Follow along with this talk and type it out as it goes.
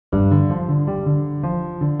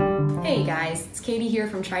Hey guys, it's Katie here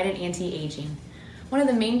from Trident Anti-Aging. One of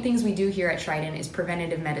the main things we do here at Trident is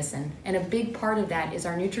preventative medicine, and a big part of that is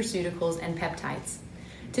our nutraceuticals and peptides.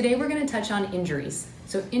 Today we're going to touch on injuries.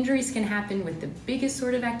 So injuries can happen with the biggest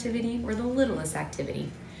sort of activity or the littlest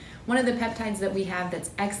activity. One of the peptides that we have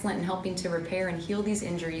that's excellent in helping to repair and heal these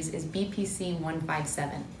injuries is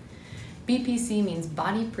BPC157. BPC means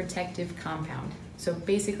body protective compound. So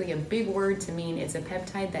basically a big word to mean it's a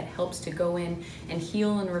peptide that helps to go in and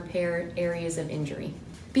heal and repair areas of injury.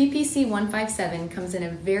 BPC157 comes in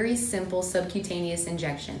a very simple subcutaneous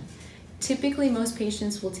injection. Typically most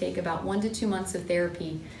patients will take about 1 to 2 months of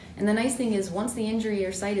therapy, and the nice thing is once the injury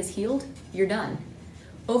or site is healed, you're done.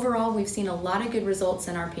 Overall, we've seen a lot of good results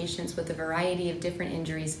in our patients with a variety of different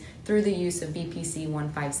injuries through the use of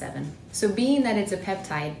BPC157. So being that it's a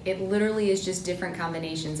peptide, it literally is just different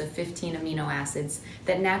combinations of 15 amino acids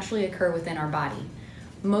that naturally occur within our body.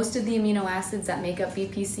 Most of the amino acids that make up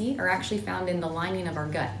BPC are actually found in the lining of our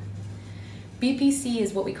gut. BPC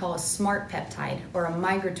is what we call a smart peptide or a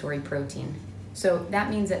migratory protein. So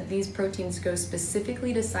that means that these proteins go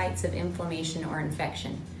specifically to sites of inflammation or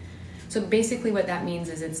infection. So basically what that means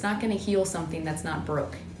is it's not going to heal something that's not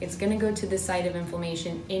broke. It's going to go to the site of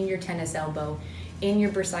inflammation in your tennis elbow, in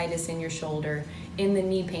your bursitis in your shoulder, in the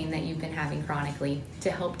knee pain that you've been having chronically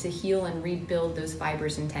to help to heal and rebuild those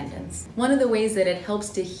fibers and tendons. One of the ways that it helps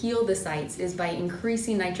to heal the sites is by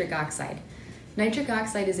increasing nitric oxide. Nitric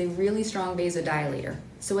oxide is a really strong vasodilator.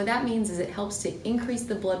 So what that means is it helps to increase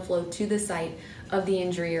the blood flow to the site of the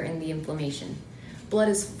injury or in the inflammation. Blood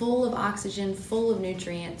is full of oxygen, full of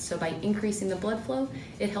nutrients, so by increasing the blood flow,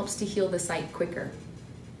 it helps to heal the site quicker.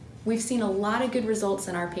 We've seen a lot of good results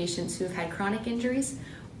in our patients who've had chronic injuries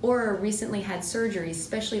or recently had surgeries,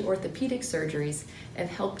 especially orthopedic surgeries, have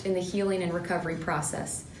helped in the healing and recovery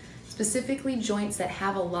process. Specifically joints that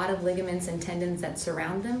have a lot of ligaments and tendons that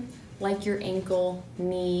surround them, like your ankle,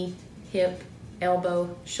 knee, hip,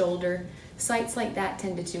 elbow, shoulder. Sites like that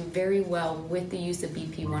tend to do very well with the use of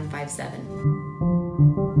BP157.